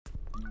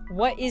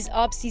What is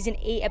up? Season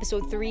 8,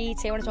 episode 3.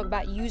 Today I want to talk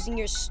about using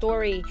your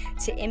story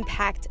to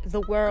impact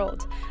the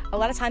world. A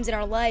lot of times in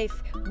our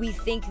life, we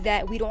think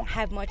that we don't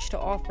have much to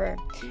offer.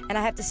 And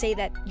I have to say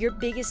that your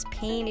biggest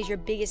pain is your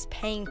biggest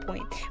paying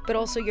point, but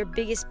also your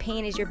biggest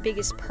pain is your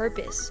biggest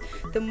purpose.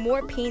 The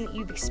more pain that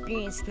you've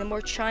experienced, the more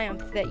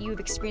triumph that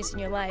you've experienced in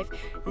your life,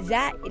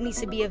 that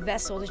needs to be a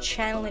vessel to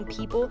channel in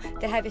people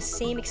that have the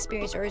same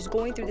experience or is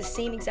going through the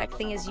same exact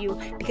thing as you,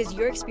 because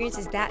your experience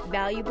is that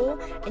valuable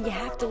and you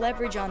have to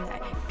leverage on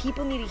that.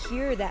 People need to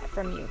hear that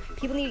from you.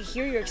 People need to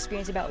hear your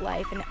experience about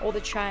life and all the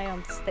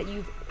triumphs that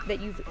you've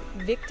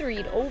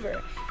victoried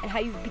over and how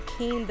you've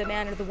became the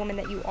man or the woman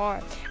that you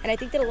are. And I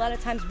think that a lot of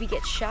times we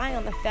get shy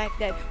on the fact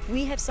that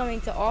we have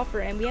something to offer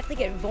and we have to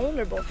get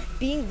vulnerable.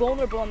 Being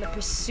vulnerable in the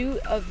pursuit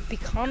of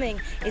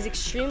becoming is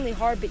extremely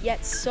hard, but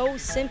yet so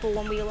simple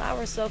when we allow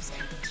ourselves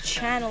to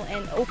channel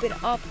and open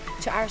up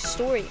to our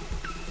story.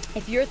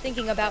 If you're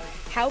thinking about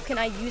how can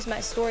I use my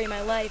story,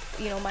 my life,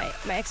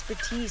 my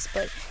expertise,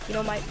 but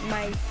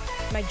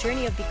my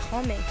journey of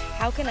becoming,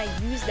 how can I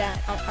use that?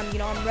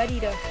 I'm ready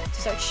to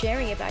start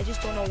sharing it, but I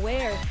just don't know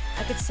where.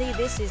 I could say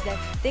this is that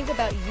think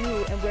about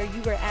you and where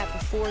you were at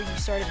before you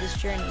started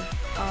this journey,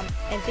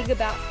 and think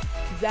about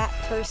that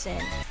person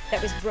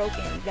that was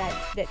broken, that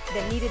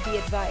needed the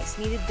advice,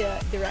 needed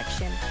the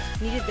direction,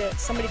 needed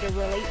somebody to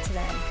relate to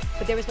them,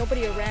 but there was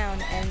nobody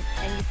around, and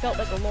you felt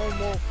like a lone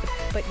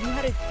wolf, but you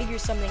had to figure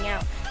something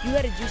out. You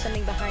had to do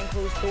something behind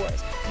closed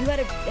doors. You had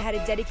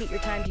to dedicate your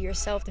time to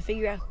yourself to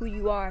figure out who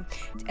you are,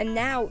 and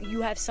now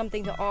you have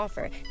something to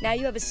offer. Now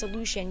you have a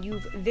solution.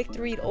 You've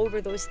victoried over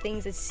those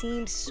things that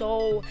seemed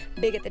so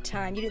big at the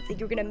time. You didn't think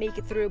you were going to make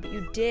it through, but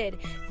you did.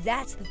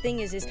 That's the thing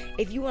is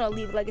if you want to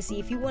leave a legacy,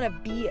 if you want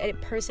to be a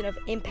person of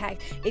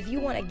impact, if you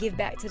want to give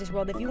back to this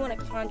world, if you want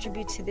to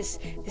contribute to this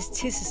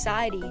to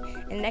society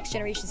and next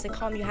generations to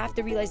come, you have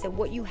to realize that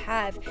what you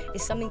have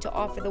is something to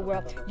offer the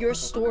world. Your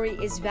story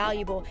is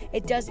valuable.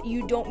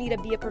 You don't need to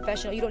be a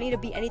professional. You don't need to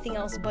be anything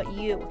else but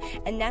you.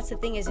 And that's the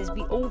thing is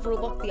we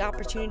overlook the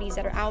opportunities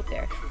that are out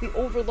there. We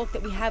overlook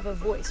that we have a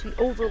voice. We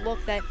overlook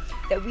that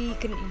we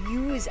can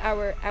use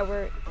our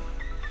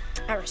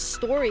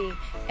story,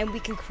 and we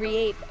can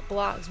create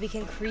blogs, we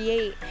can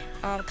create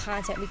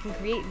content, we can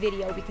create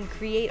video, we can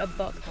create a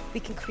book, we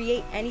can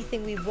create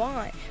anything we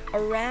want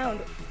around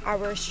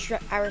our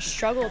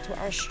struggle to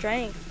our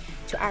strength,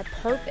 to our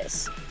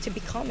purpose, to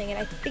becoming. And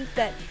I think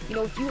that,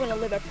 if you want to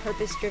live a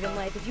purpose-driven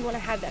life, if you want to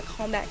have that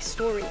comeback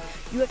story,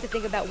 you have to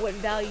think about what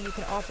value you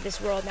can offer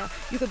this world. Now,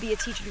 you could be a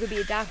teacher, you could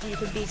be a doctor, you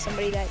could be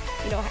somebody that,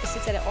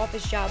 sits at an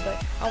office job,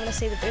 but I want to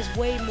say that there's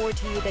way more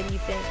to you than you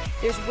think.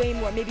 There's way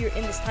more. Maybe you're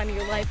in this time of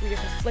your life where you're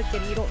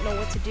conflicted and you don't know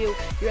what to do.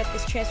 You're at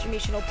this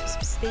transformational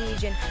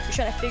stage and you're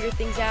trying to figure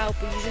things out,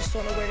 but you just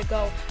don't know where to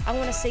go. I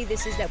want to say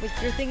this is that if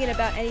you're thinking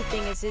about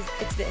anything, it's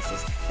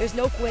this. There's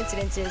no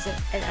coincidences,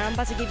 and I'm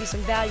about to give you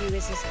some value.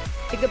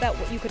 Think about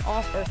what you can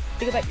offer.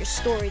 Think about your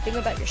story. Think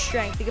about your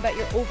strength. Think about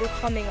your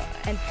overcoming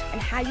and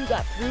how you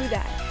got through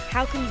that.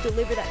 How can you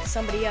deliver that to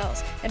somebody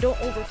else? And don't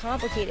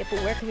overcomplicate it, but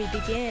where can we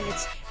begin?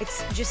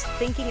 It's just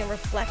thinking and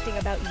reflecting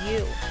about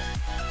you.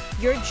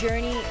 Your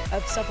journey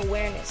of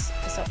self-awareness,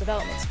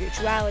 self-development,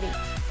 spirituality,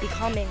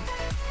 becoming,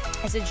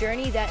 is a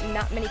journey that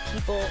not many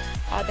people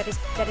that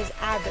is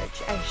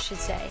average, I should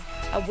say,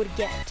 would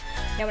get.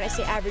 Now, when I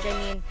say average, I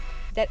mean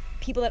that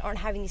people that aren't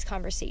having these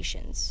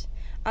conversations.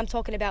 I'm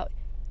talking about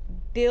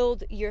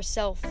build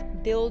yourself,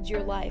 build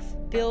your life,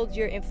 build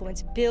your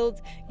influence,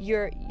 build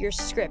your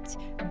script,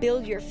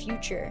 build your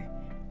future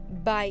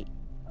by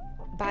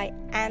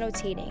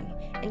annotating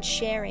and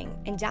sharing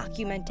and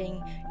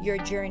documenting your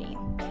journey.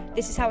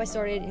 This is how I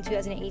started in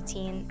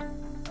 2018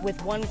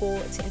 with one goal: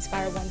 to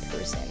inspire one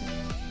person.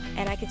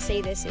 And I could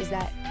say this is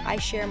that I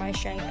share my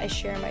strength, I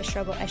share my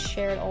struggle, I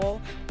share it all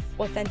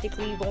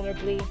authentically,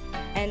 vulnerably.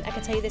 And I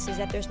can tell you this is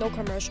that there's no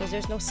commercials,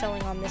 there's no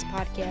selling on this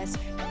podcast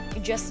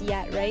just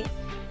yet, right?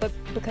 But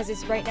because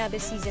it's right now,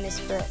 this season is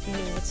for me,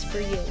 it's for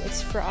you,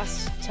 it's for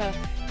us to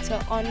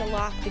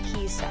unlock the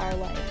keys to our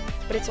life.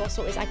 But it's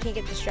also I can't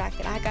get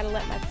distracted. I gotta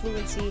let my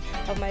fluency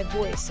of my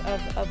voice,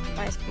 of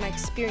my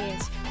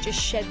experience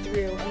just shed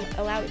through and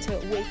allow it to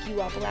wake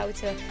you up, allow it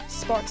to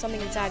spark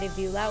something inside of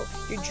you, allow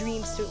your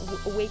dreams to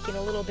awaken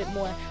a little bit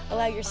more,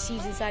 allow your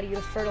seeds inside of you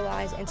to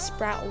fertilize and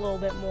sprout a little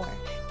bit more.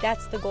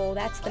 That's the goal,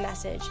 that's the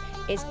message,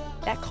 is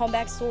that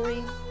comeback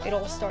story. It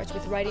all starts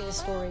with writing the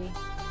story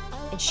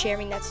and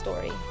sharing that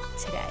story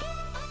today.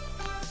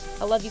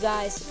 I love you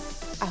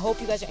guys. I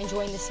hope you guys are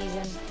enjoying the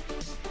season.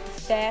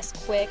 Fast,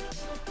 quick,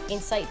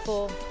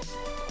 insightful,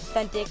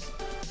 authentic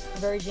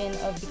version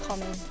of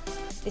becoming.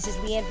 This is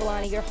Leanne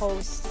Villani, your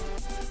host.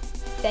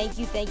 Thank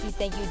you.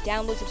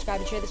 Download, subscribe,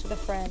 and share this with a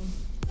friend.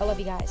 I love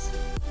you guys.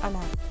 I'm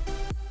out.